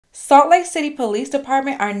Salt Lake City Police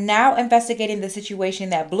Department are now investigating the situation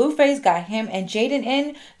that BlueFace got him and Jaidyn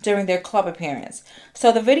in during their club appearance.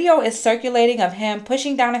 So the video is circulating of him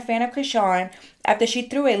pushing down a fan of Krishan after she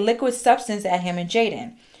threw a liquid substance at him and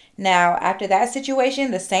Jaidyn. Now, after that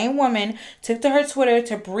situation, the same woman took to her Twitter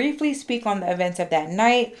to briefly speak on the events of that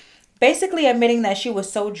night, basically admitting that she was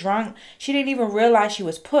so drunk she didn't even realize she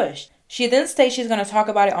was pushed. She then states she's going to talk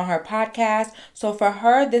about it on her podcast, so for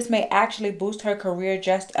her, this may actually boost her career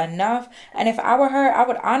just enough, and if I were her, I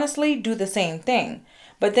would honestly do the same thing.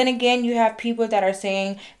 But then again, you have people that are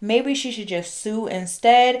saying maybe she should just sue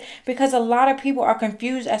instead, because a lot of people are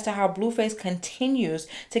confused as to how BlueFace continues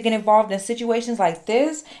to get involved in situations like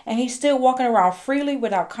this, and he's still walking around freely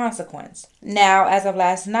without consequence. Now, as of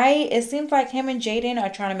last night, it seems like him and Jaidyn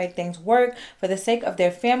are trying to make things work for the sake of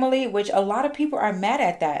their family, which a lot of people are mad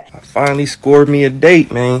at that. I finally scored me a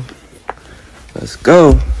date, man. Let's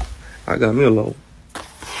go. I got me a little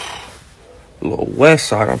west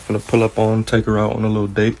side I'm finna pull up on, take her out on a little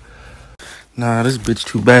date. Nah, this bitch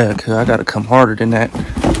too bad, cause I gotta come harder than that.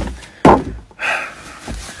 I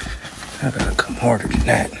gotta come harder than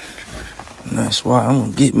that. And that's why I'm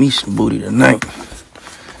gonna get me some booty tonight.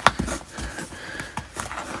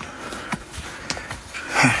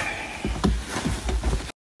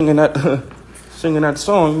 Singing that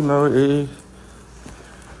song, you know, is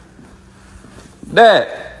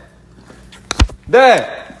Dad.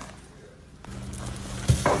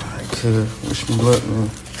 Wish me luck, man.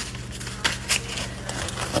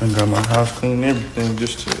 I got my house clean and everything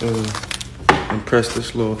just to impress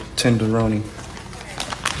this little tenderoni.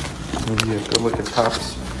 Oh yeah, go look at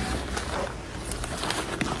Pops.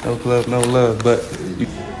 No love, no love, but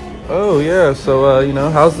oh yeah, so you know,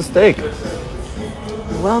 how's the steak?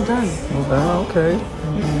 Well done. Well done, okay.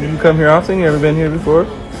 You come here often? You ever been here before?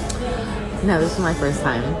 No, this is my first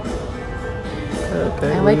time.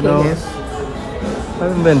 Okay. I like it here. I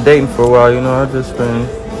haven't been dating for a while, you know. I've just been.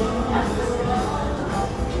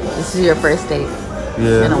 This is your first date?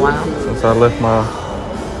 Yeah. In a while? Since I left my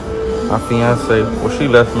fiance. Well, she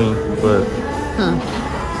left me, but.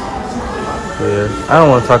 Yeah. I don't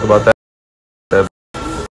want to talk about that.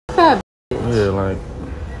 Yeah, like.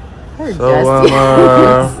 So,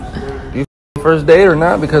 you first date or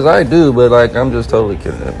not? Because I do, but like, I'm just totally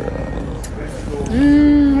kidding.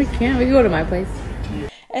 We can't. We can go to my place.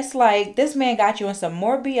 It's like this man got you in some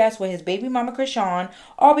more BS with his baby mama Krishan,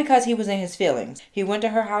 all because he was in his feelings. He went to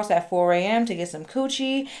her house at 4 a.m. to get some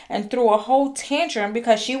coochie and threw a whole tantrum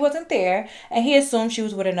because she wasn't there and he assumed she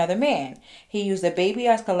was with another man. He used the baby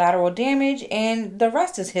as collateral damage and the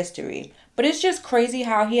rest is history. But it's just crazy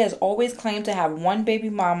how he has always claimed to have one baby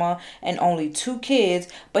mama and only 2 kids,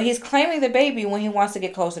 but he's claiming the baby when he wants to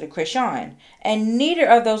get closer to Krishan. And neither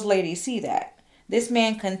of those ladies see that. This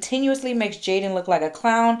man continuously makes Jaidyn look like a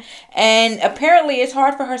clown, and apparently it's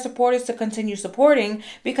hard for her supporters to continue supporting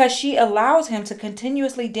because she allows him to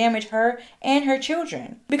continuously damage her and her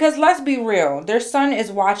children. Because let's be real, their son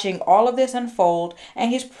is watching all of this unfold,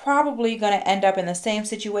 and he's probably going to end up in the same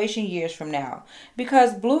situation years from now.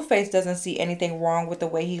 Because BlueFace doesn't see anything wrong with the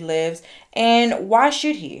way he lives, and why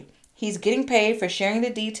should he? He's getting paid for sharing the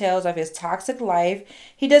details of his toxic life.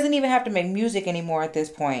 He doesn't even have to make music anymore at this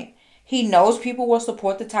point. He knows people will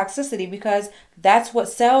support the toxicity because that's what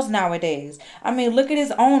sells nowadays. I mean, look at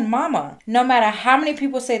his own mama. No matter how many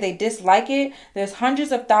people say they dislike it, there's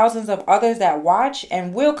hundreds of thousands of others that watch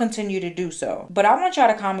and will continue to do so. But I want y'all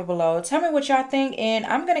to comment below. Tell me what y'all think, and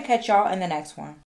I'm going to catch y'all in the next one.